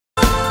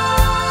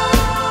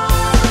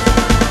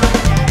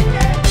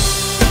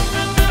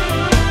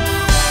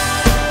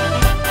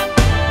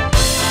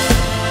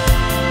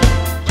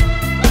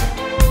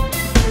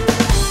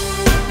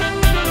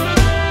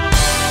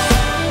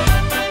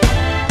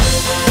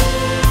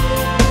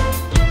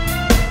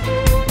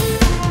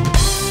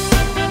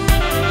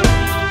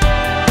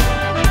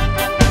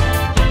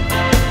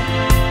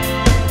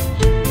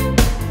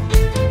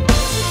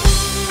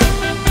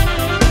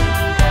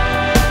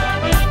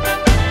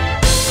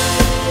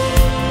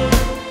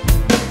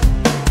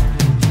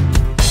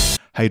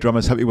Hey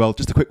drummers, hope you're well.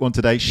 Just a quick one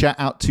today. Shout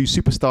out to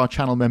Superstar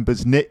channel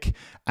members Nick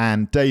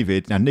and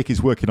David. Now Nick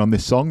is working on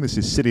this song. This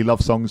is Silly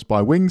Love Songs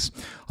by Wings.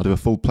 I'll do a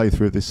full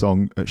playthrough of this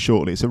song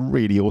shortly. It's a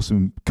really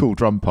awesome, cool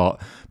drum part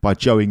by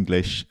Joe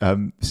English.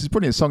 This is a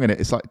brilliant song in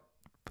it. It's like,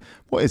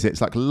 what is it?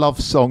 It's like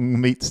love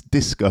song meets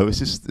disco. It's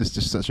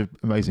just such an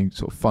amazing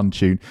sort of fun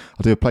tune.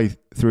 I'll do a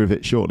playthrough of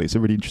it shortly. It's a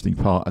really interesting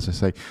part, as I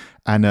say.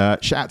 And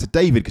shout out to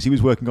David because he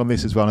was working on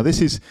this as well. Now this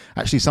is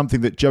actually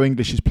something that Joe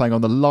English is playing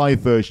on the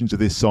live versions of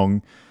this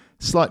song.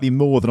 Slightly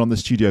more than on the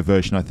studio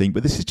version, I think,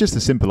 but this is just a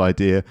simple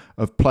idea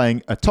of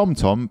playing a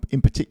tom-tom, in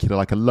particular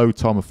like a low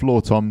tom, a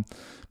floor tom,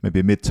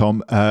 maybe a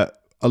mid-tom,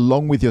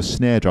 along with your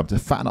snare drum to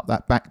fatten up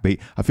that backbeat.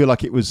 I feel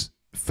like it was,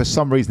 for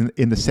some reason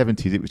in the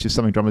 70s, it was just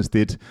something drummers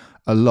did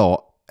a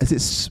lot. As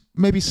it's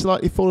maybe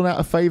slightly fallen out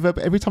of favour,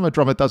 but every time a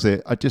drummer does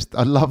it,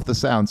 I love the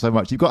sound so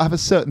much. You've got to have a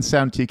certain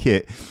sound to your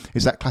kit.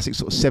 It's that classic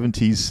sort of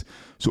 70s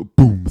sort of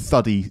boom,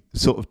 thuddy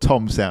sort of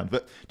tom sound.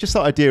 But just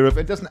that idea of,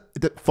 it doesn't,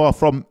 far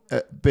from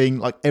being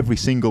like every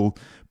single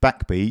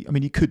backbeat. I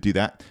mean, you could do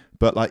that,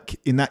 but like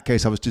in that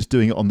case, I was just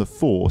doing it on the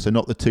 4, so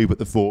not the 2, but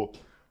the 4.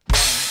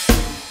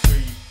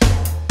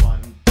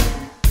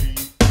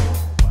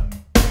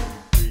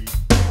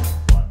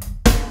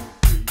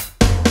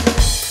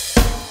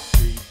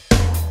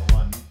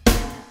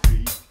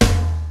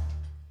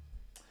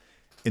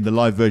 In the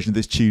live version of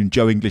this tune,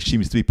 Joe English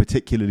seems to be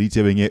particularly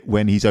doing it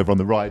when he's over on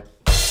the ride.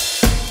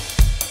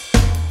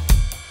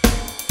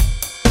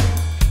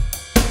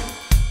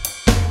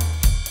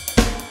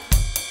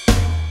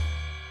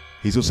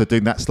 He's also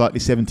doing that slightly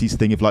 70s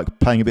thing of like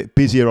playing a bit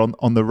busier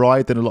on the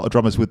ride than a lot of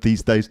drummers would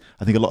these days.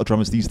 I think a lot of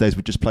drummers these days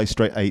would just play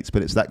straight 8s,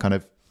 but it's that kind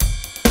of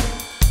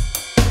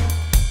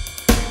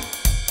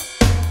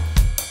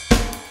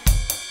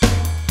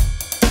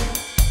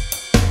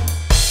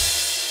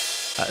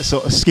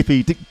sort of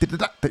skippy,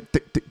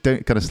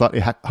 kind of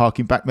slightly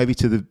harking back maybe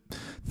to the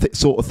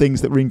sort of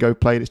things that Ringo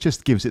played. It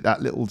just gives it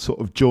that little sort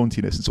of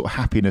jauntiness and sort of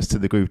happiness to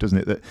the groove, doesn't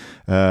it?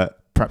 That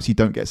perhaps you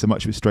don't get so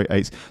much with straight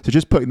 8s. So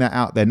just putting that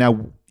out there.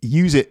 Now,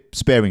 use it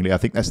sparingly. I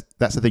think that's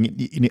the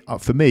thing.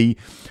 For me,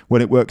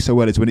 when it works so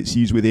well is when it's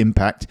used with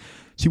impact.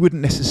 So you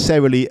wouldn't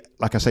necessarily,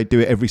 like I say, do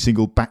it every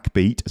single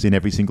backbeat, as in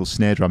every single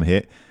snare drum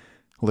hit,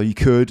 although you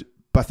could.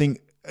 But I think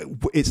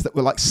it's that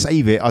we're like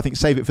save it. I think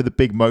save it for the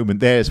big moment.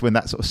 There's when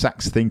that sort of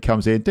sax thing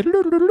comes in.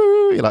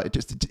 You're like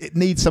it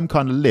needs some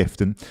kind of lift.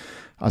 And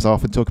as I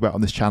often talk about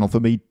on this channel, for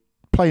me,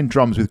 playing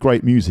drums with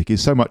great music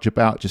is so much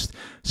about just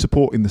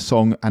supporting the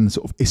song and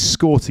sort of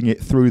escorting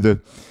it through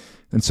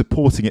and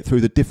supporting it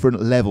through the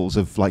different levels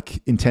of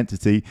like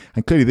intensity.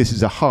 And clearly this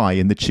is a high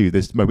in the tune.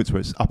 There's moments where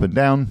it's up and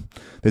down.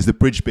 There's the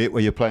bridge bit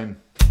where you're playing,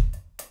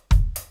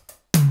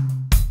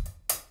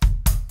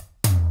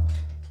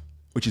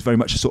 which is very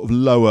much a sort of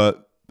lower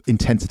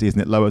intensity, isn't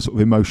it? Lower sort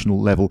of emotional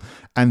level.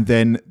 And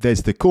then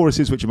there's the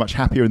choruses, which are much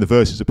happier, and the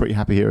verses are pretty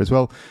happy here as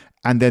well.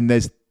 And then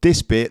there's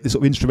this bit, the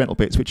sort of instrumental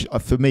bits, which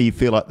for me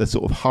feel like the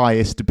sort of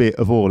highest bit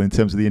of all in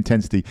terms of the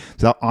intensity.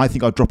 So I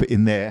think I'll drop it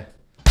in there.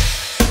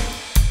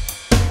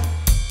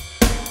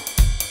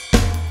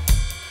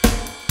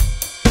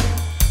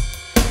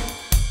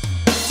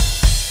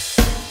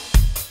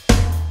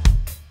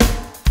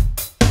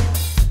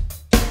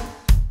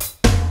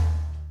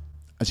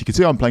 As you can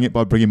see, I'm playing it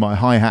by bringing my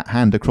hi-hat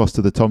hand across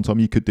to the tom-tom.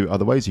 You could do it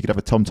other ways. You could have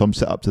a tom-tom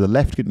set up to the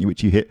left, couldn't you,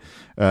 which you hit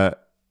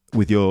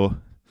with your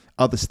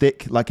other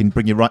stick, like in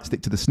bring your right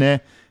stick to the snare.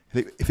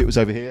 If it was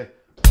over here,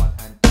 1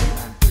 and 2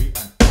 and 3 and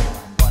 4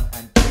 and 1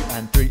 and 2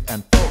 and 3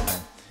 and 4.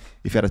 And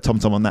if you had a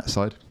tom-tom on that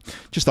side.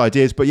 Just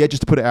ideas, but yeah,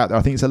 just to put it out there,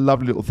 I think it's a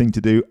lovely little thing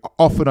to do,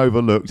 often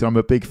overlooked. And I'm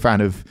a big fan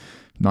of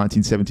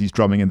 1970s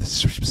drumming, and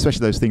especially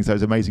those things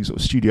those amazing sort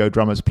of studio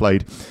drummers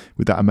played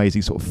with that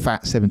amazing sort of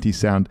fat 70s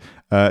sound.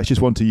 It's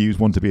just one to use,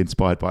 one to be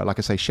inspired by. Like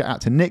I say, shout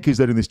out to Nick who's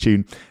learning this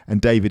tune,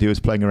 and David who was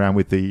playing around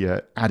with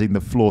the adding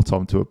the floor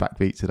tom to a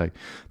backbeat today.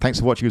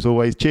 Thanks for watching as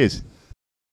always. Cheers.